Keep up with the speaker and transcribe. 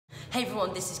Hey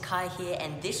everyone, this is Kai here,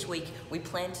 and this week we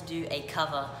plan to do a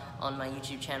cover on my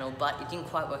YouTube channel, but it didn't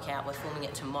quite work out. We're filming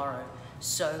it tomorrow.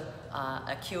 So,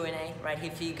 a Q&A right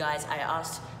here for you guys. I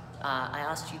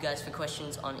asked you guys for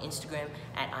questions on Instagram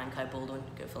at I'm Kai Baldwin.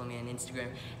 Go follow me on Instagram.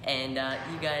 And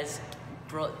you guys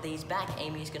brought these back.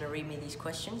 Amy's gonna read me these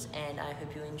questions, and I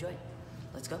hope you enjoy.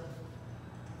 Let's go.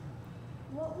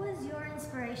 What was your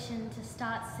inspiration to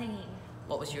start singing?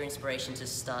 What was your inspiration to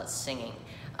start singing?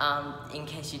 In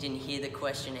case you didn't hear the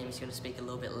question, Amy's going to speak a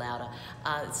little bit louder.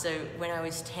 So when I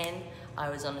was 10, I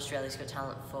was on Australia's Got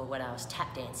Talent for when I was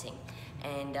tap dancing.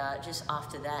 And just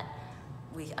after that,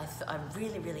 I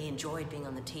really enjoyed being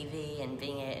on the TV and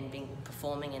being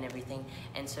performing and everything.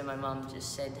 And so my mum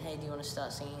just said, hey, do you want to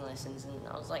start singing lessons? And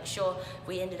I was like, sure.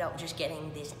 We ended up just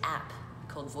getting this app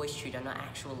called Voice Tutor, not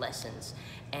actual lessons,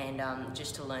 and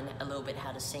just to learn a little bit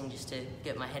how to sing, just to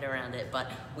get my head around it.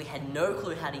 But we had no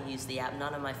clue how to use the app.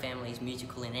 None of my family is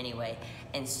musical in any way,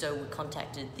 and so we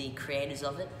contacted the creators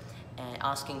of it,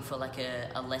 asking for like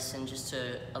a lesson,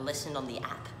 a lesson on the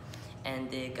app. And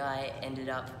the guy ended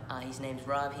up, his name's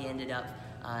Rob. He ended up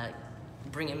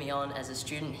bringing me on as a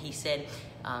student. He said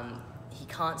he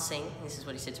can't sing. This is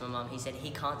what he said to my mum. He said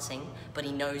he can't sing, but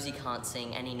he knows he can't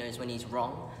sing, and he knows when he's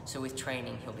wrong. So with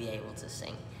training, he'll be able to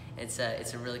sing. It's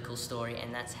a really cool story,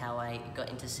 and that's how I got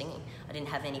into singing. I didn't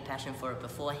have any passion for it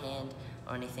beforehand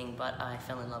or anything, but I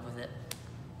fell in love with it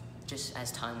just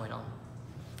as time went on.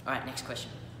 All right, next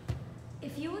question.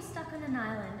 If you were stuck on an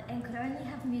island and could only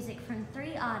have music from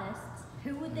 3 artists,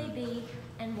 who would they be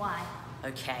and why?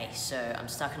 Okay, so I'm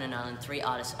stuck on an island, 3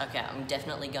 artists. Okay, I'm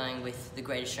definitely going with the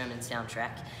Greatest Showman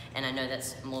soundtrack, and I know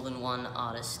that's more than one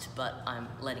artist, but I'm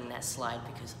letting that slide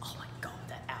because, oh my God,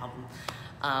 that album.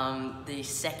 The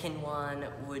second one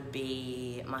would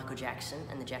be Michael Jackson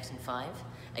and the Jackson 5.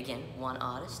 Again, one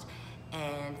artist.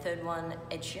 And third one,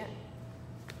 Ed Sheeran.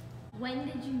 When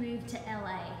did you move to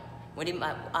LA?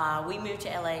 We moved to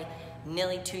LA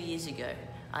nearly 2 years ago.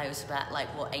 It was about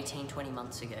 18, 20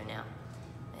 months ago now.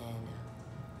 And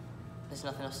there's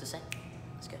nothing else to say.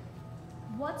 Let's go.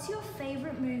 What's your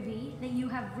favorite movie that you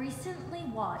have recently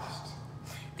watched?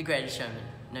 The Greatest Showman,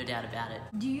 no doubt about it.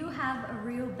 Do you have a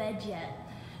real bed yet?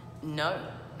 No.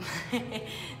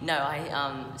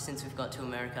 No, since we've got to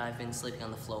America, I've been sleeping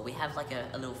on the floor. We have like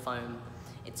a little foam,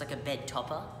 it's like a bed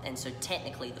topper, and so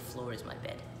technically the floor is my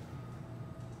bed.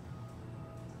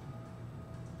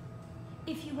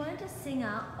 If you weren't a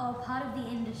singer or part of the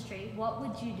industry, what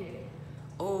would you do?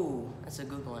 Oh, that's a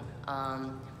good one.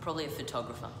 Probably a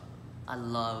photographer. I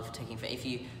love taking photos. If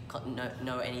you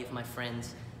know any of my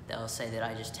friends, they'll say that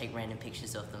I just take random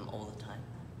pictures of them all the time.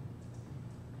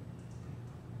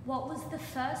 What was the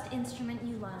first instrument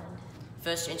you learned?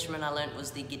 First instrument I learned was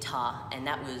the guitar, and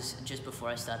that was just before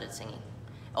I started singing.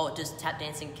 Oh, does tap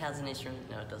dancing count as an instrument?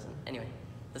 No, it doesn't. Anyway,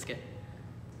 let's go.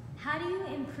 How do you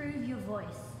improve your voice?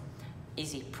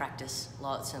 Easy, practice.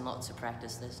 Lots and lots of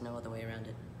practice. There's no other way around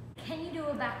it. Can you do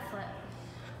a backflip?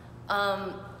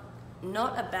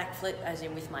 Not a backflip as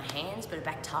in with my hands, but a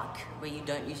back tuck where you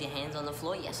don't use your hands on the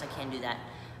floor. Yes, I can do that.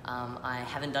 I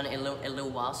haven't done it in a little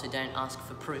while, so don't ask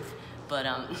for proof. But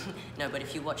no, but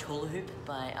if you watch Hula Hoop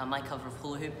by my cover of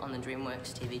Hula Hoop on the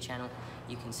DreamWorks TV channel,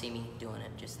 you can see me doing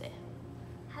it just there.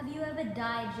 Have you ever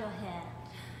dyed your hair?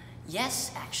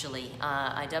 Yes, actually.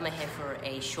 I dyed my hair for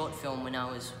a short film when I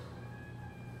was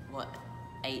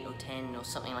 8 or 10 or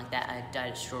something like that. I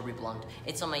dyed it strawberry blonde.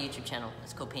 It's on my YouTube channel.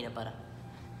 It's called Peanut Butter.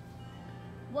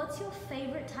 What's your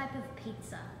favorite type of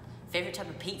pizza? Favorite type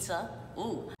of pizza?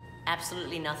 Ooh,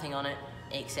 absolutely nothing on it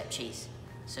except cheese.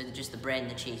 So just the bread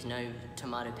and the cheese, no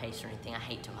tomato paste or anything. I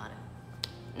hate tomato.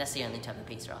 And that's the only type of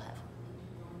pizza I'll have.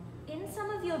 In some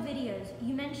of your videos,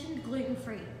 you mentioned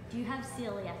gluten-free. Do you have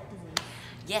celiac disease?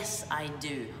 Yes, I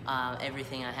do.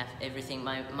 Everything,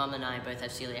 my mum and I both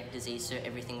have celiac disease, so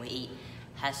everything we eat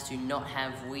has to not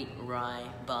have wheat, rye,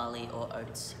 barley, or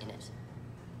oats in it.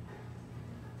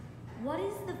 What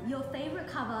is your favorite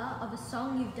cover of a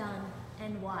song you've done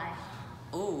and why?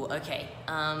 Ooh, okay.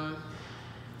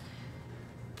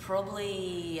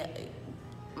 Probably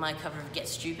my cover of Get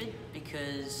Stupid,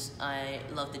 because I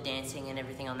love the dancing and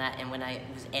everything on that, and when I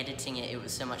was editing it, it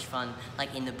was so much fun.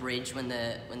 Like in the bridge when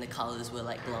the colors were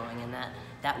like glowing and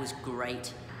that was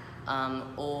great.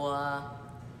 Or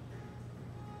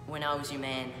When I Was Your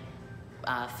Man,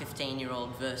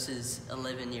 15-year-old versus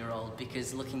 11-year-old,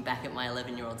 because looking back at my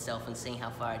 11-year-old self and seeing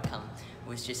how far I'd come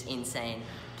was just insane.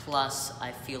 Plus,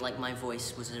 I feel like my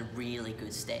voice was at a really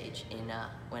good stage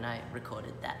when I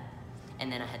recorded that.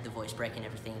 And then I had the voice break and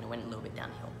everything, and it went a little bit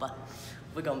downhill, but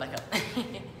we're going back up.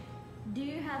 Do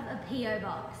you have a P.O.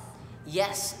 box?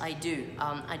 Yes, I do.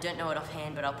 I don't know it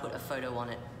offhand, but I'll put a photo on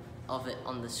it of it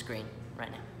on the screen right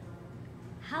now.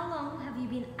 How long have you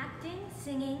been acting,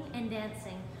 singing, and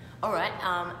dancing? Alright,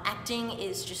 acting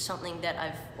is just something that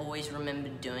I've always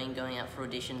remembered doing, going out for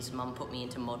auditions. Mum put me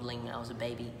into modelling when I was a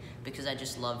baby because I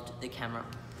just loved the camera.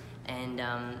 And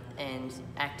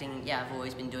acting, yeah, I've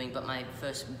always been doing, but my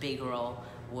first big role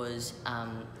was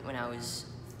when I was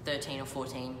 13 or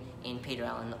 14 in Peter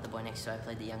Allen, Not the Boy Next Door. I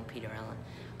played the young Peter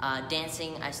Allen.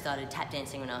 Dancing, I started tap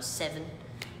dancing when I was 7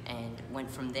 and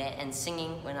went from there, and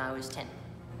singing when I was 10.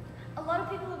 A lot of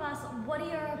people have asked, what are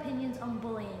your opinions on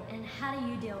bullying and how do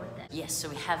you deal with it? Yes, so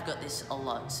we have got this a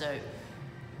lot. So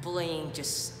bullying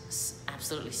just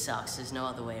absolutely sucks. There's no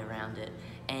other way around it.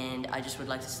 And I just would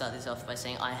like to start this off by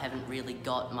saying I haven't really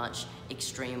got much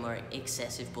extreme or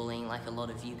excessive bullying like a lot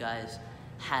of you guys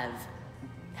have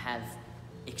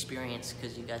experienced,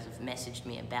 because you guys have messaged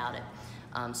me about it.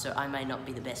 So I may not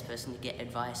be the best person to get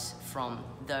advice from,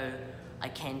 though I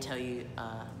can tell you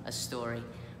a story.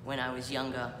 When I was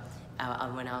younger,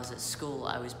 when I was at school,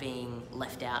 I was being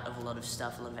left out of a lot of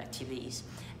stuff, a lot of activities,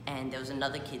 and there was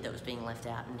another kid that was being left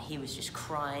out, and he was just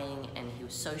crying, and he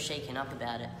was so shaken up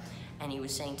about it, and he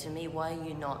was saying to me, why are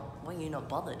you not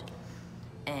bothered?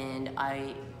 And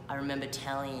I remember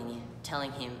telling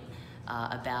him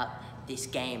about this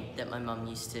game that my mum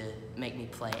used to make me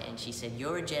play, and she said,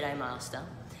 you're a Jedi Master,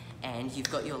 and you've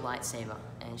got your lightsaber,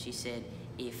 and she said,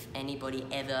 if anybody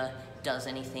ever does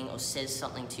anything or says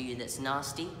something to you that's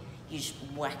nasty, you just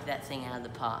whack that thing out of the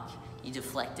park. You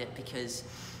deflect it, because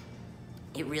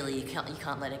it really, you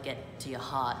can't let it get to your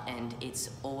heart, and it's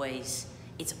always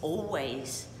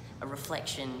a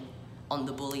reflection on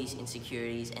the bully's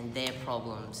insecurities and their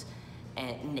problems,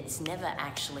 and it's never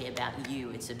actually about you,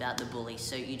 it's about the bully.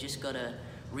 So you just gotta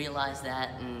realize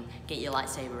that and get your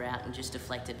lightsaber out and just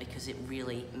deflect it, because it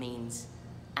really means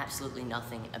absolutely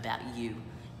nothing about you.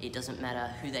 It doesn't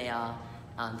matter who they are.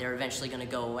 They're eventually going to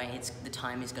go away. The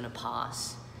time is going to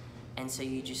pass, and so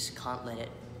you just can't let it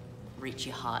reach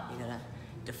your heart. You got to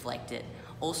deflect it.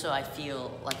 Also, I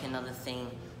feel like another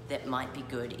thing that might be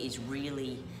good is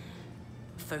really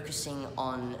focusing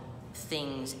on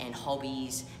things and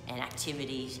hobbies and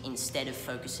activities instead of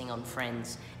focusing on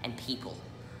friends and people.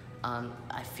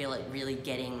 I feel it really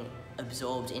getting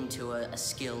absorbed into a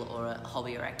skill or a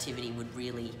hobby or activity would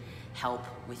really help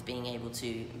with being able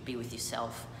to be with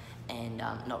yourself and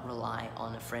not rely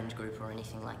on a friend group or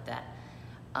anything like that.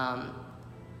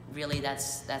 Really,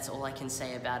 that's all I can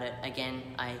say about it. Again,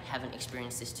 I haven't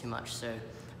experienced this too much, so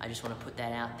I just want to put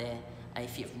that out there.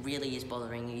 If it really is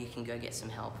bothering you, you can go get some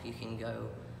help. You can go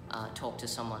talk to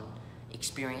someone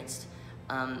experienced.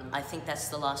 I think that's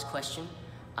the last question.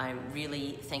 I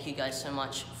really thank you guys so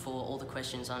much for all the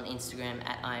questions on Instagram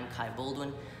at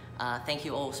IamKaiBaldwin. Thank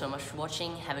you all so much for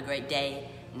watching. Have a great day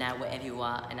now wherever you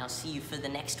are, and I'll see you for the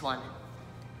next one.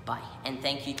 Bye. And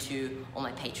thank you to all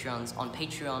my Patreons on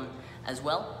Patreon as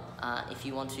well. If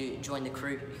you want to join the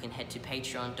crew, you can head to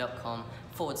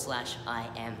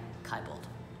patreon.com/IamKaiBald.